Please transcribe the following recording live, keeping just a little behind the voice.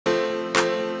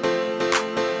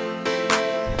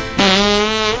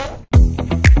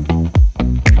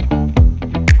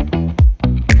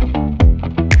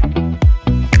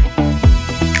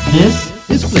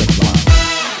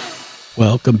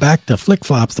Welcome back to Flick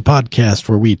Flops, the podcast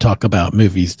where we talk about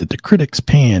movies that the critics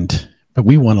panned, but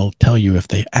we want to tell you if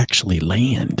they actually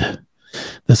land.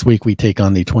 This week we take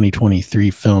on the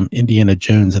 2023 film Indiana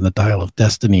Jones and the Dial of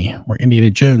Destiny, where Indiana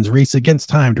Jones races against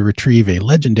time to retrieve a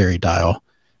legendary dial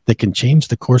that can change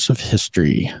the course of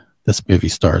history. This movie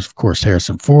stars, of course,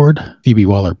 Harrison Ford, Phoebe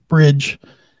Waller-Bridge,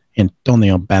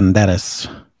 Antonio Banderas,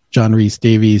 John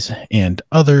Rhys-Davies, and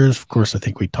others. Of course, I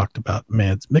think we talked about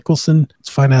Mads Mikkelsen. Let's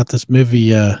find out if this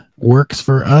movie works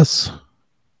for us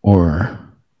or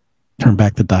turn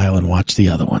back the dial and watch the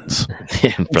other ones.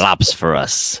 Flops for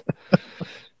us.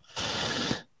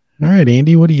 All right,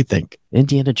 Andy, what do you think?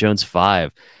 Indiana Jones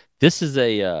 5. This is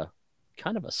a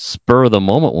kind of a spur of the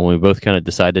moment when we both kind of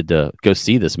decided to go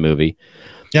see this movie.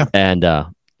 Yeah. And,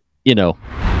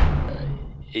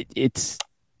 it's...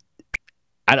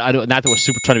 I don't, not that we're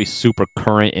trying to be super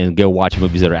current and go watch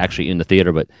movies that are actually in the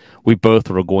theater, but we both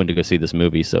were going to go see this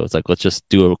movie. So it's like, let's just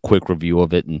do a quick review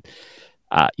of it. And,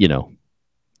 A,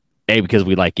 because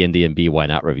we like Indy, and B, why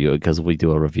not review it? Because we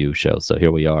do a review show. So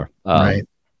here we are. Right.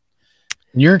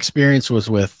 Your experience was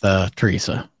with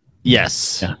Teresa.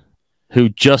 Yes. Yeah. Who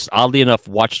just, oddly enough,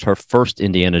 watched her first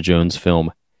Indiana Jones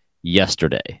film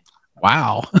yesterday.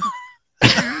 Wow.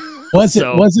 Was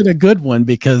it a good one?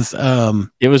 Because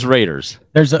it was Raiders.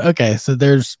 There's a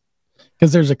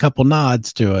couple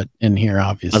nods to it in here,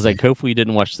 obviously. I was like, hopefully you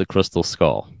didn't watch The Crystal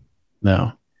Skull.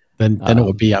 No. Then it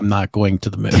would be, I'm not going to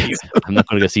the movies. I'm not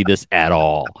going to go see this at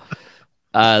all.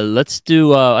 Let's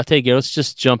do, I'll tell you, let's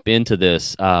just jump into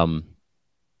this. I'll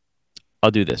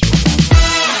do this.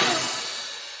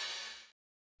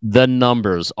 The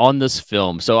numbers on this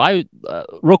film. So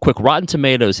real quick, Rotten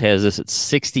Tomatoes has this at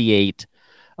 68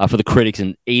 for the critics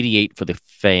and 88 for the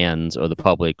fans or the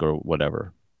public or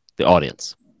whatever, the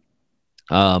audience.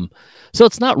 So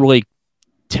it's not really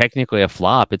technically a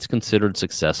flop. It's considered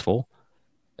successful.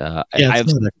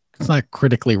 It's not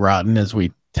critically rotten as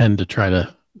we tend to try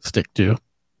to stick to.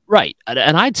 Right.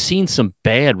 And I'd seen some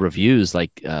bad reviews.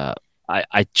 Like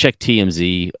I check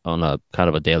TMZ on a kind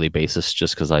of a daily basis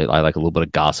just because I like a little bit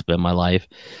of gossip in my life.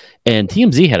 And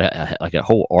TMZ had a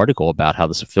whole article about how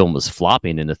this film was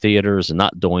flopping in the theaters and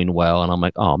not doing well. And I'm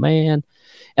like, oh, man.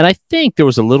 And I think there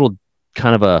was a little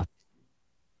kind of a,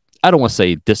 I don't want to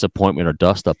say disappointment or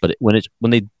dust up, but when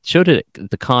they showed it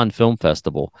at the Cannes Film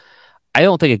Festival, I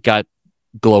don't think it got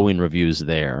glowing reviews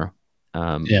there.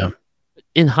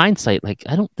 In hindsight, like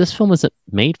this film isn't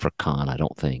made for Cannes. I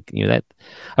don't think that.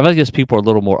 I feel like these people are a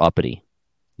little more uppity.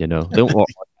 They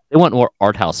want more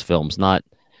art house films, not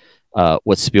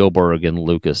what Spielberg and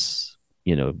Lucas,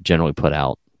 generally put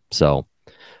out. So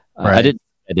right. I didn't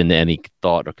get into any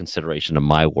thought or consideration of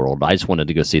my world. I just wanted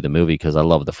to go see the movie because I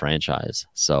love the franchise.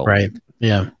 So right,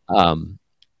 yeah.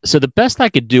 So the best I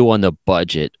could do on the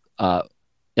budget,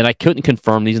 and I couldn't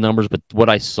confirm these numbers, but what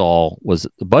I saw was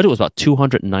the budget was about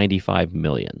 $295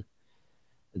 million.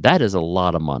 That is a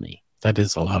lot of money. That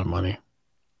is a lot of money.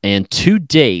 And to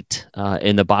date,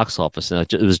 in the box office,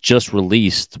 and it was just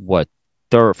released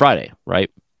Friday, right?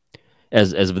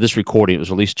 As of this recording, it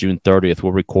was released June 30th.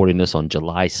 We're recording this on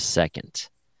July 2nd.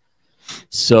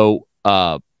 So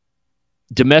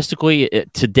domestically,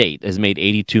 to date, has made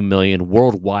 $82 million.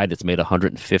 Worldwide, it's made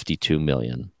 $152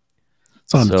 million.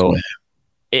 It's on its way.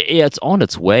 It's on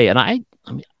its way. And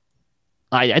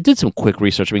I did some quick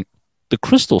research. I mean, the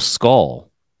Crystal Skull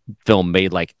film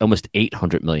made like almost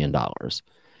 $800 million.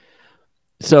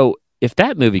 So if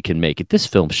that movie can make it, this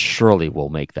film surely will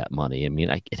make that money. I mean,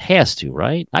 it has to,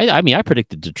 right? I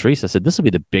predicted to Teresa, I said, this will be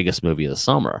the biggest movie of the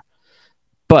summer.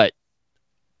 But,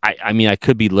 I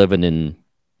could be living in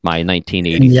my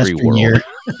 1983 world.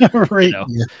 Right.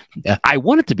 Yeah. I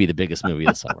want it to be the biggest movie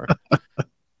of the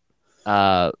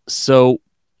summer. So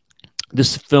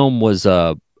this film was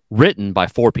written by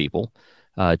 4 people.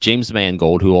 James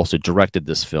Mangold, who also directed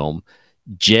this film,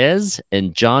 Jez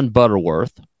and John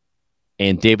Butterworth,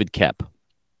 and David Koepp.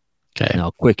 Okay. Now,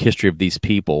 quick history of these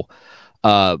people.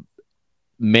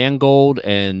 Mangold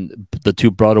and the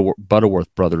 2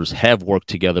 Butterworth brothers have worked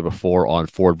together before on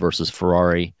Ford versus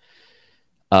Ferrari.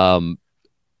 And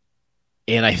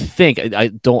I think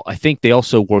they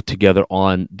also worked together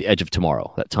on The Edge of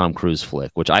Tomorrow, that Tom Cruise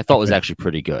flick, which I thought was actually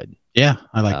pretty good. Yeah,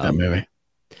 I like that movie.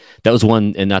 That was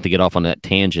one, and not to get off on that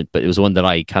tangent, but it was one that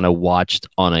I kind of watched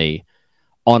on a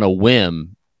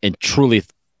whim and truly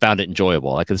found it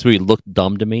enjoyable. Like, this movie looked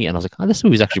dumb to me, and I was like, oh, this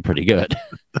movie's actually pretty good.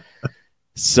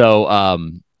 So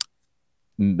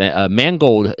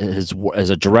Mangold, as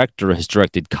a director, has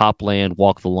directed Copland,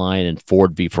 Walk the Line, and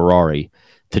Ford v Ferrari,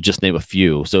 to just name a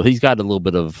few. So he's got a little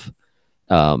bit of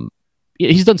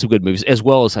he's done some good movies, as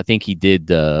well as I think he did.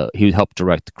 He helped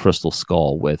direct Crystal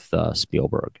Skull with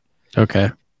Spielberg.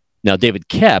 Okay. Now, David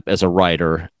Koepp, as a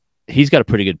writer, he's got a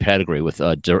pretty good pedigree with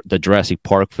the Jurassic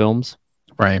Park films.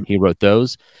 Right. He wrote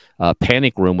those.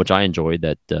 Panic Room, which I enjoyed.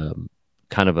 That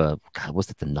kind of a was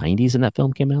it the 90s in that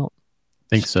film came out?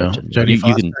 I think so.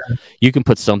 You can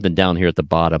put something down here at the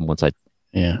bottom once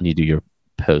you do your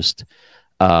post.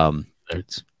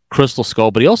 Crystal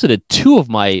Skull, but he also did two of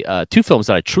my two films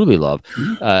that I truly love.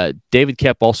 David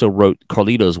Koepp also wrote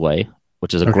Carlito's Way,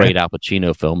 which is a great Al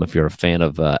Pacino film if you're a fan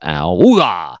of Al.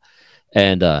 Ooh-ah!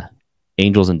 And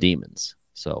Angels and Demons.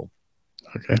 So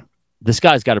this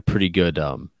guy's got a pretty good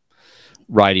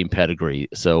writing pedigree.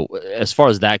 So as far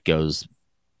as that goes,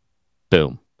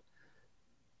 boom.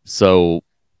 So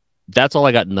that's all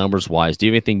I got numbers wise. Do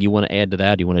you have anything you want to add to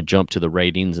that? Do you want to jump to the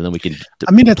ratings and then we can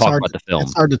talk about the film?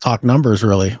 It's hard to talk numbers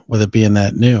really with it being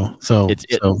that new. So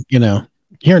you know,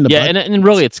 hearing the and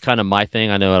really it's kind of my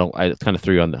thing. I know I kind of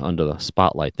threw you under the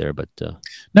spotlight there, but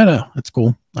no, it's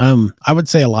cool. I would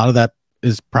say a lot of that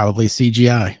is probably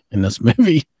CGI in this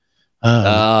movie.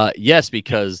 Yes,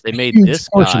 because they made this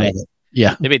guy.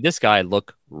 Yeah, they made this guy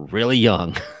look really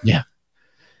young. Yeah.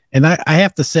 And I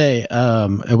have to say,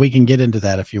 we can get into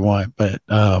that if you want, but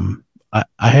I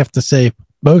have to say,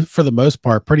 for the most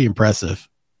part, pretty impressive.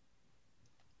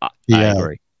 I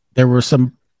agree. There were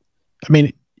some, I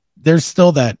mean, there's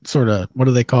still that sort of, what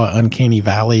do they call it, uncanny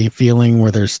valley feeling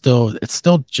where it's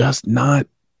still just not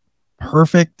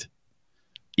perfect.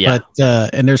 Yeah.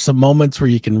 But, and there's some moments where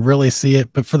you can really see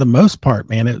it, but for the most part,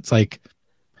 man, it's like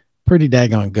pretty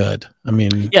daggone good. I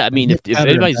mean, yeah, I mean, if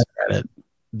anybody's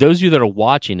those of you that are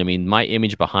watching, I mean, my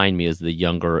image behind me is the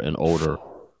younger and older,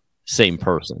 same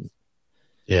person.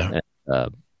 Yeah.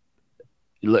 And,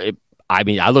 I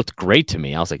mean, I looked great to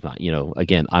me. I was like, you know,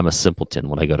 again, I'm a simpleton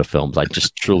when I go to films. I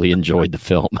just truly enjoyed the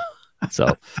film.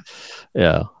 So,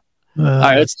 yeah. All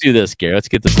right, let's do this, Gary. Let's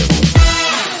get this over.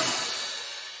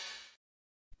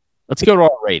 Let's go to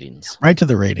our ratings. Right to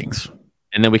the ratings.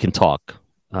 And then we can talk.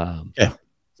 Yeah.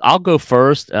 I'll go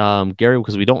first, Gary,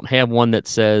 because we don't have one that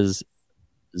says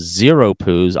 0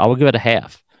 poos. I will give it a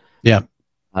half. Yeah.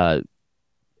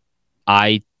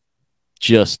 I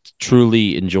just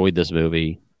truly enjoyed this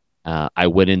movie. I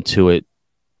went into it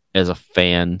as a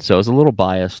fan, so I was a little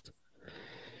biased.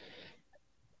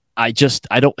 I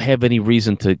don't have any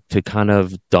reason to kind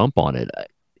of dump on it.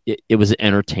 It was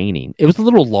entertaining. It was a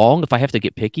little long if I have to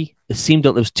get picky. It seemed that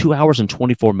it was 2 hours and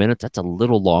 24 minutes. That's a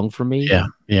little long for me. Yeah.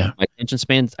 Yeah. My attention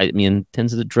span, I mean,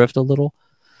 tends to drift a little.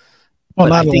 Well,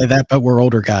 not only that, but we're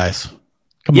older guys.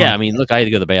 Come on. I mean, look, I had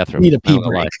to go to the bathroom. Need a pee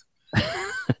break.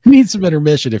 Need some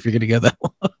intermission if you're going to go that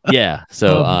long. Yeah.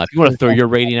 So if you want to throw your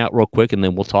rating out real quick, and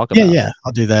then we'll talk about it. Yeah,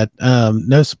 I'll do that.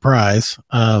 No surprise.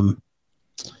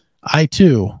 I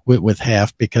too went with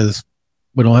half because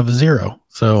we don't have a 0.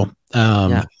 So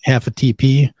half a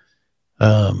TP.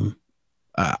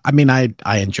 I mean,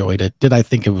 I enjoyed it. Did I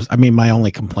think it was? I mean, my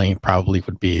only complaint probably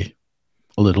would be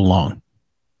a little long.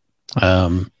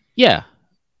 Yeah.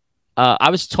 I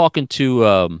was talking to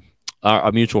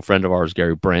a mutual friend of ours,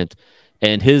 Gary Brent,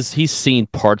 and he's seen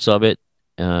parts of it.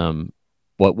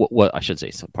 What I should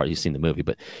say, some part he's seen the movie,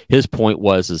 but his point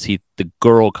was the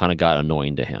girl kind of got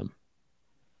annoying to him.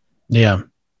 Yeah.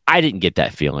 I didn't get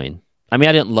that feeling. I mean,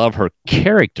 I didn't love her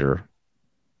character,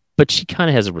 but she kind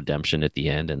of has a redemption at the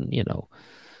end, and you know,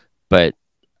 but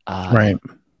right.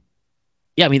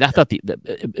 Yeah, I mean, I thought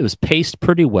it was paced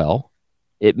pretty well.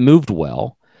 It moved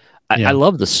well. I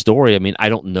love the story. I mean, I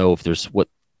don't know if there's what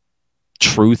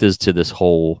truth is to this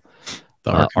whole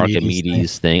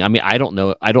Archimedes thing. I mean, I don't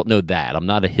know that. I'm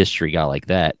not a history guy like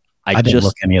that. I didn't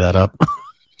look any of that up.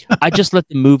 I just let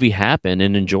the movie happen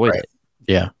and enjoyed it.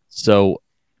 Yeah. So,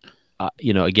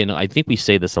 you know, again, I think we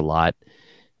say this a lot,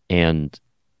 and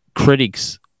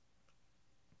critics,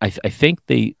 I think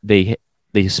they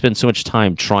spend so much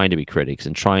time trying to be critics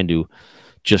and trying to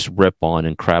just rip on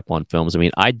and crap on films. I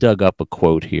mean, I dug up a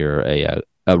quote here,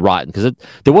 a rotten, because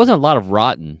there wasn't a lot of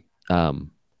rotten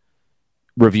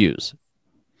reviews.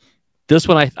 This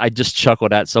one I just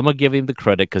chuckled at, so I'm gonna give him the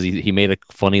credit because he made a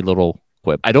funny little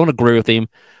quip. I don't agree with him,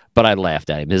 but I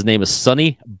laughed at him. His name is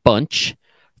Sonny Bunch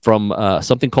from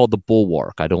something called The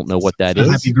Bulwark. I don't know what that is.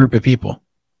 A happy group of people.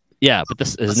 Yeah, but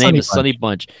his name is Sonny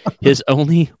Bunch. His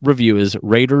only review is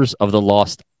Raiders of the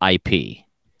Lost IP,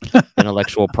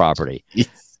 intellectual property.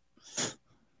 Yes.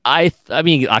 I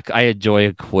mean, I enjoy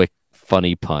a quick,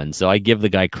 funny pun, so I give the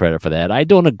guy credit for that. I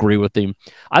don't agree with him.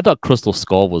 I thought Crystal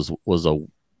Skull was a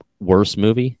worse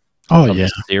movie. Oh yeah,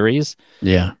 the series.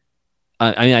 Yeah.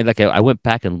 I mean, I went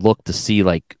back and looked to see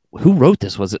like who wrote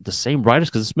this. Was it the same writers?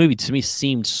 Because this movie to me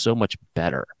seemed so much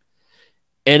better.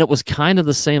 And it was kind of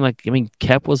the same. Like, I mean,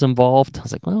 Kep was involved. I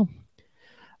was like, well,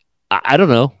 I don't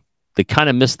know. They kind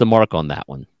of missed the mark on that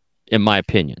one, in my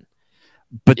opinion.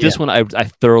 But Yeah. this one I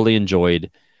thoroughly enjoyed.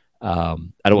 I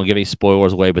don't want to give any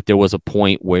spoilers away, but there was a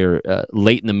point where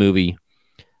late in the movie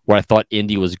where I thought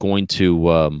Indy was going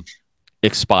to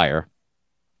expire.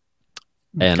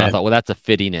 And I thought, well, that's a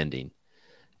fitting ending.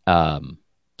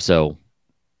 So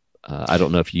I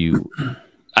don't know if you.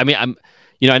 I mean,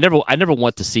 I never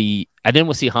want to see. I didn't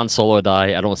want to see Han Solo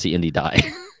die. I don't want to see Indy die.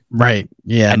 Right.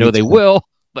 Yeah. I know they will,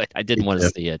 but I didn't want to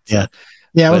see it. So. Yeah.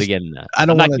 Yeah. But again, I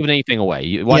don't I'm not wanna, giving anything away.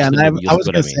 You watch the movie. I was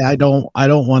going to say, I don't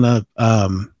want to,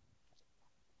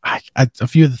 a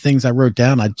few of the things I wrote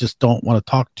down, I just don't want to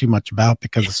talk too much about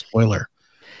because of spoiler.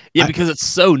 Yeah, because it's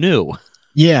so new.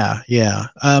 Yeah, yeah.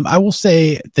 I will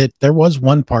say that there was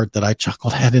one part that I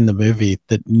chuckled at in the movie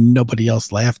that nobody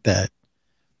else laughed at,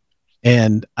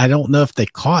 and I don't know if they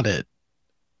caught it,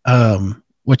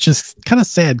 which is kind of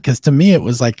sad because to me it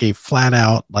was like a flat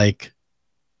out like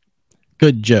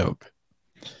good joke.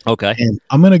 Okay, and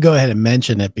I'm gonna go ahead and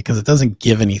mention it because it doesn't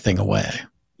give anything away.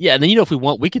 Yeah, and then if we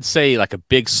want, we could say like a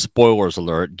big spoilers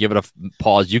alert. Give it a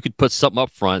pause. You could put something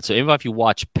up front, so even if you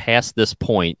watch past this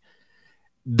point,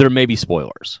 there may be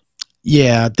spoilers.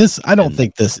 Yeah, I don't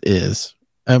think this is.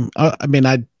 I mean,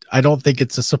 I don't think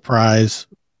it's a surprise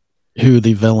who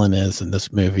the villain is in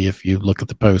this movie. If you look at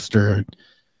the poster,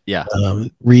 yeah,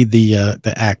 read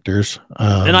the actors,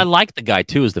 and I like the guy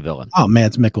too as the villain. Oh,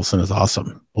 Mads Mikkelsen is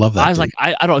awesome. Love that. I was like,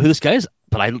 I don't know who this guy is,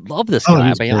 but I love this guy.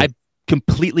 I mean, I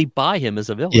completely buy him as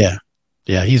a villain. Yeah,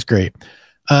 yeah, he's great.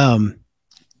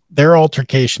 Their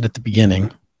altercation at the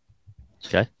beginning.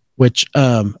 Okay. Which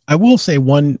I will say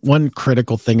one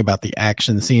critical thing about the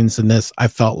action scenes in this, I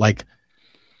felt like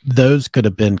those could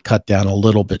have been cut down a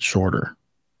little bit shorter.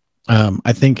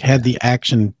 I think had the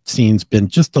action scenes been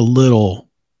just a little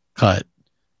cut,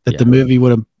 that the movie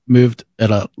would have moved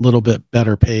at a little bit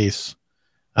better pace,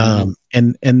 and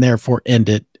therefore end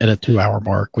it at a 2-hour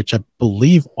mark, which I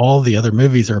believe all the other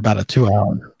movies are about a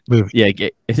 2-hour movie. Yeah,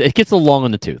 it gets a little long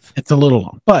on the tooth. It's a little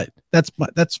long, but that's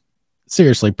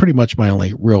seriously pretty much my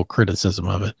only real criticism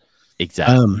of it.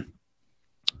 Exactly.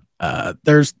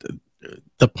 There's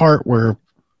the part where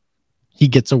he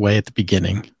gets away at the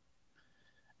beginning,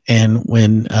 and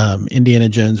when Indiana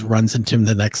Jones runs into him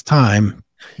the next time,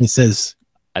 he says,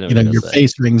 your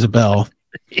face rings a bell.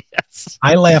 Yes.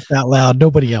 I laughed out loud.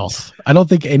 Nobody else. I don't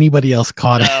think anybody else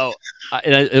caught it.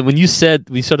 And when you said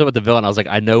about the villain, I was like,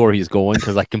 I know where he's going,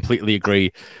 because I completely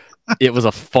agree. It was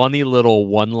a funny little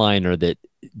one-liner that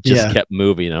just kept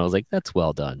moving, and I was like, "That's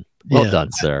well done, well done,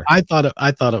 sir." I thought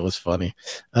it was funny.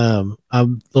 I'm a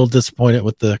little disappointed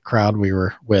with the crowd we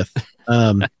were with,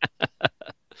 but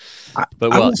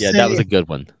that was a good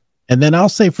one. And then I'll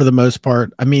say, for the most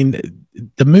part, I mean,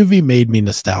 the movie made me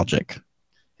nostalgic.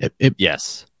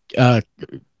 Yes. The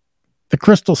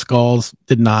Crystal Skulls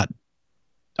did not.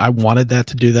 I wanted that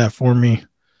to do that for me.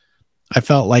 I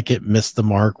felt like it missed the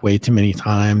mark way too many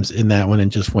times in that one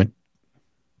and just went,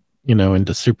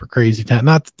 into super crazy town.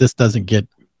 Not that this doesn't get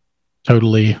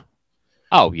totally,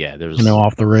 there's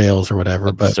off the rails or whatever,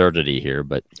 absurdity here,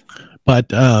 but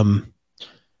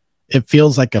it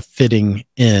feels like a fitting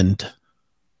end,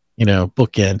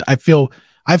 bookend. I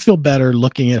feel better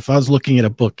looking at, if I was looking at a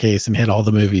bookcase and had all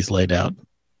the movies laid out,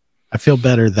 I feel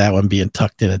better that one being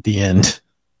tucked in at the end,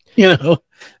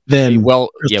 than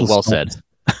well said.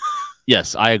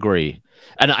 Yes, I agree.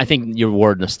 And I think your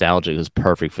word nostalgic is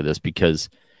perfect for this, because,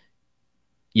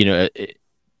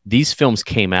 these films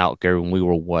came out, Gary, when we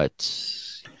were I want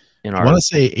to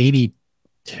say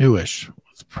 82-ish.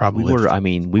 Probably.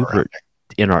 We were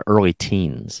in our early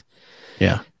teens.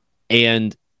 Yeah.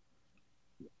 And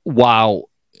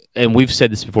and we've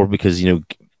said this before, because,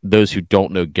 those who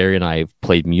don't know, Gary and I have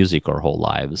played music our whole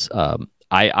lives.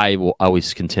 I will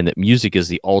always contend that music is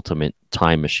the ultimate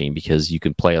time machine, because you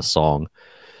can play a song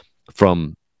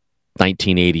from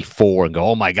 1984 and go,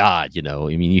 oh my God, you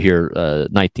hear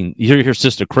you hear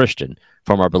Sister Christian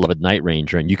from Our Beloved Night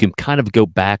Ranger, and you can kind of go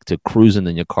back to cruising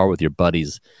in your car with your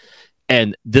buddies.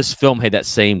 And this film had that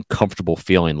same comfortable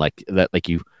feeling, like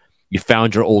you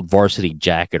found your old varsity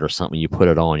jacket or something, you put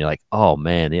it on, you're like, oh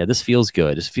man, yeah, this feels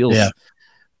good. This feels,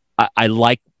 I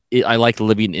like it. I like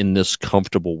living in this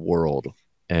comfortable world.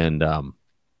 And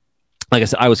like I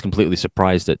said, I was completely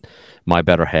surprised that my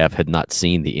better half had not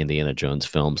seen the Indiana Jones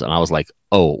films. And I was like,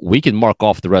 oh, we can mark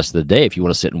off the rest of the day if you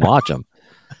want to sit and watch them,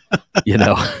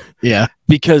 Yeah.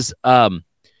 Because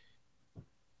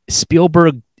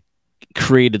Spielberg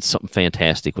created something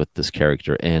fantastic with this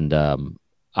character. And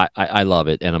I love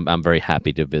it. And I'm very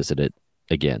happy to visit it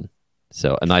again.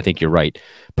 So, and I think you're right.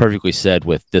 Perfectly said.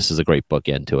 With this is a great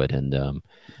bookend to it, and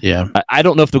Yeah. I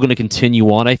don't know if they're going to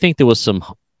continue on. I think there was some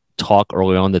talk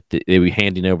early on that they were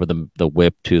handing over the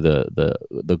whip to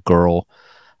the girl.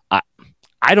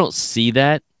 I don't see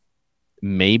that,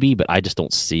 maybe, but I just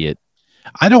don't see it.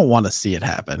 I don't want to see it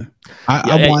happen.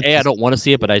 I don't want to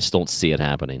see it, but I just don't see it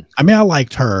happening. I mean, I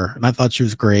liked her and I thought she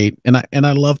was great. And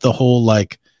I love the whole,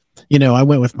 like, you know, I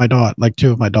went with my daughter, like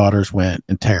two of my daughters went,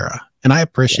 and Tara. And I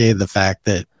appreciated the fact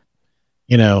that,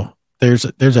 you know, there's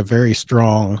a very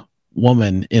strong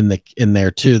woman in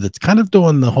there too that's kind of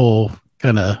doing the whole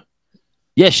kind of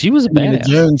she was a badass.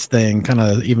 Jones thing, kind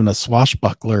of even a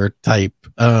swashbuckler type.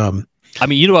 I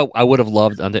mean, you know, I would have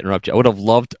loved, not to interrupt you, I would have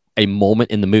loved a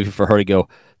moment in the movie for her to go,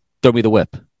 throw me the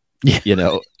whip. Yeah. You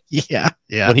know? Yeah.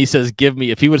 When he says,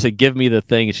 if he would have said, give me the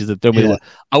thing, and she said, throw me the whip,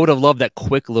 I would have loved that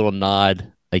quick little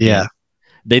nod. Again. Yeah.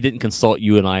 They didn't consult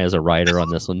you and I as a writer on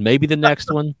this one. Maybe the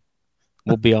next one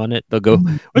will be on it. They'll go,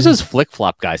 where's those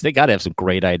flip-flop guys? They got to have some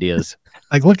great ideas.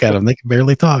 Like, look at them. They can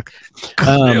barely talk.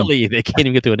 Clearly, they can't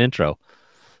even get to an intro.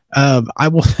 I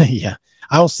will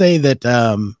say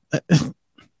that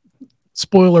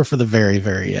spoiler for the very,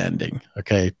 very ending.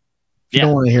 Okay. If you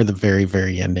don't want to hear the very,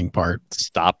 very ending part,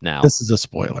 stop now. This is a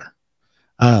spoiler.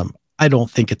 I don't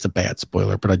think it's a bad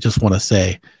spoiler, but I just want to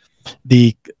say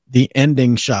the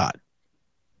ending shot,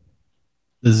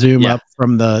 the zoom up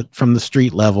from the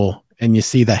street level, and you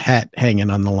see the hat hanging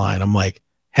on the line. I'm like,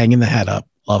 hanging the hat up.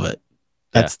 Love it.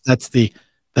 That's the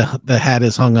hat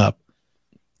is hung up.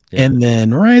 Yeah. And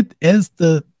then right as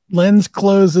the lens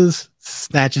closes,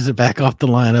 snatches it back off the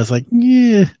line. I was like,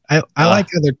 yeah, I like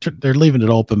how they're leaving it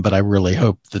open, but I really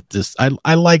hope that this,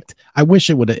 I wish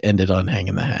it would have ended on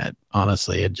hanging the hat.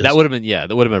 Honestly, that would have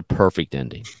been a perfect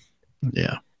ending.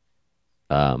 Yeah.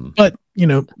 But you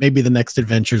know, maybe the next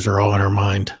adventures are all in our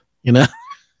mind, you know.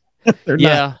 They're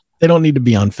not, they don't need to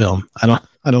be on film. I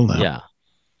don't know. Yeah.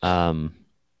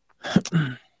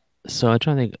 So I'm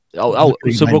trying to think.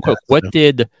 So real quick, what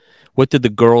did the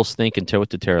girls think, and what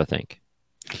did Tara think?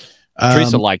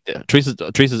 Teresa liked it.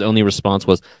 Teresa's only response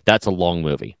was, "That's a long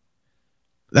movie."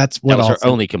 That was her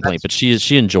only complaint, but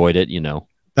she enjoyed it. You know,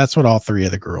 that's what all three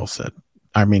of the girls said.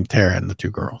 I mean, Tara and the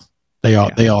two girls. They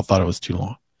all thought it was too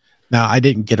long. Now, I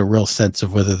didn't get a real sense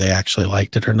of whether they actually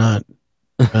liked it or not.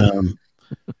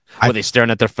 Were they staring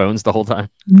at their phones the whole time?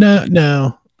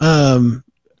 No.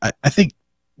 I think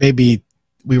maybe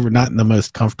we were not in the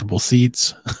most comfortable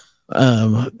seats.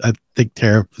 I think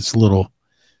Tara was a little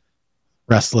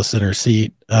restless in her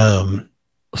seat. So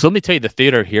let me tell you, the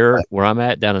theater here where I'm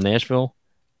at down in Nashville,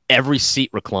 every seat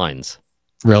reclines.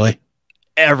 Really?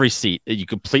 Every seat. You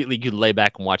could lay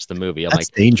back and watch the movie. That's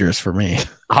dangerous for me.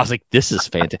 I was like, this is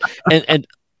fantastic. and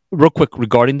real quick,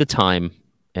 regarding the time,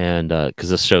 and because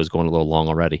this show is going a little long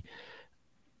already,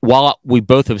 while we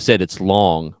both have said it's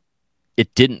long,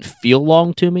 it didn't feel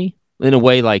long to me in a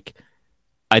way. Like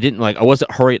I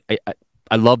wasn't hurried.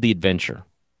 I love the adventure,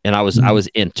 and I was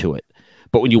into it.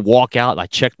 But when you walk out, and I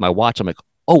checked my watch. I'm like,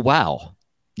 oh wow,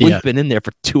 we've been in there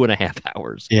for 2.5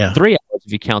 hours. Yeah, 3 hours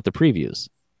if you count the previews.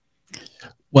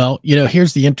 Well, you know,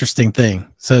 here's the interesting thing.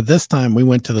 So this time we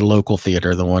went to the local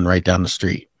theater, the one right down the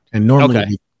street, and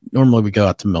normally we go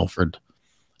out to Milford.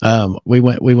 We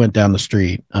went down the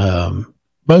street,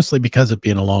 mostly because of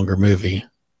being a longer movie.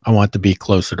 I want to be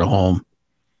closer to home.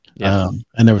 Yeah.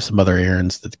 And there were some other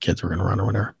errands that the kids were going to run or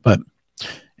whatever. But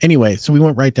anyway, so we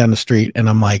went right down the street, and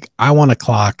I'm like, I want to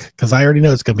clock, because I already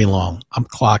know it's going to be long. I'm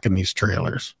clocking these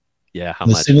trailers. Yeah.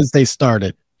 As soon as they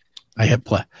started, I hit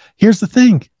play. Here's the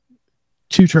thing.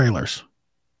 2 trailers.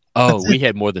 Oh, we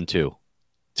had more than 2.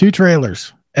 2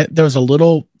 trailers. There was a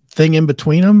little thing in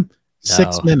between them.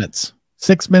 6 minutes.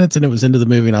 6 minutes, and it was into the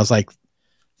movie, and I was like,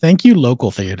 thank you,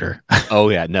 local theater. Oh,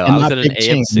 yeah. No, I was at an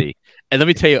AMC. Chain. And let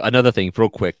me tell you another thing real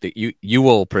quick that you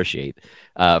will appreciate.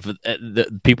 For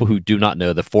the people who do not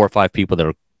know, the 4 or 5 people that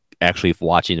are actually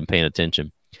watching and paying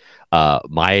attention,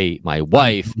 my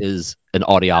wife is an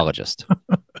audiologist.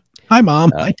 Hi,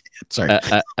 Mom. Sorry.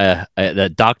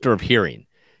 The doctor of hearing.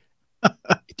 Do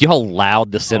you know how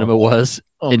loud the cinema was?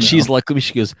 And she's like,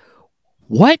 she goes,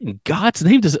 what in God's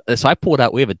name does it? So I pulled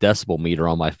out, we have a decibel meter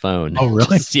on my phone. Oh,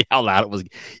 really? To see how loud it was.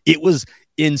 It was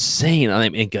insane.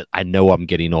 I know I'm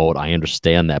getting old. I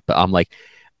understand that. But I'm like,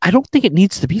 I don't think it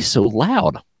needs to be so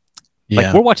loud. Yeah.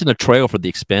 Like, we're watching the trailer for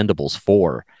The Expendables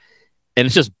 4, and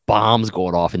it's just bombs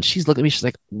going off. And she's looking at me. She's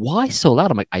like, why so loud?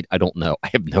 I'm like, I don't know. I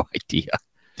have no idea.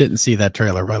 Didn't see that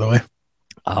trailer, by the way.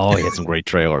 Oh, he had some great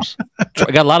trailers.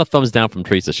 I got a lot of thumbs down from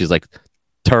Teresa. She's like,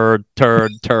 turd.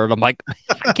 I'm like,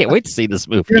 I can't wait to see this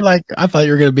movie. You're like, I thought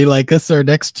you were going to be like, this is our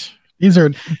next, These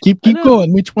are keep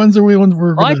going. Which ones are we on?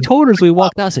 I told her as we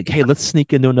walked out, I said, "Hey, let's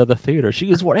sneak into another theater." She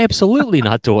goes, "We're absolutely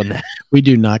not doing that. We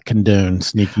do not condone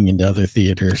sneaking into other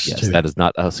theaters." Yes, that is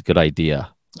not a good idea.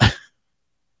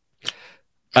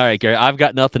 All right, Gary, I've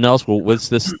got nothing else. Well, what's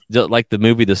this like the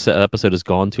movie? This episode has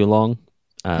gone too long.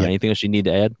 Anything else you need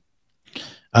to add?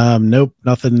 Nope,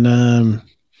 nothing.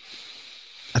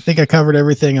 I think I covered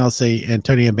everything. I'll say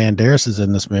Antonio Banderas is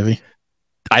in this movie.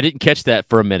 I didn't catch that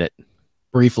for a minute.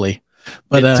 Briefly.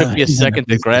 But it took me a second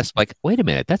to grasp, like, wait a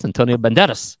minute, that's Antonio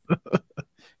Banderas.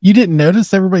 You didn't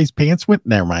notice everybody's pants went?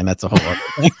 Never mind. That's a whole other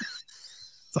thing.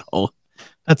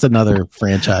 That's another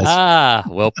franchise.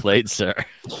 Well played, sir.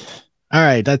 All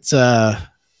right, that's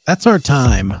our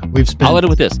time. We've spent. I'll end it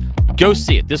with this. Go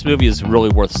see it. This movie is really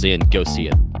worth seeing. Go see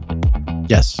it.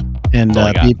 Yes. And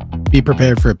be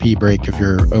prepared for a pee break if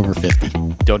you're over 50.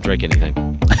 Don't drink anything.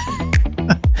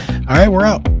 All right, we're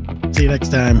out. See you next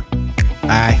time.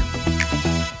 Bye.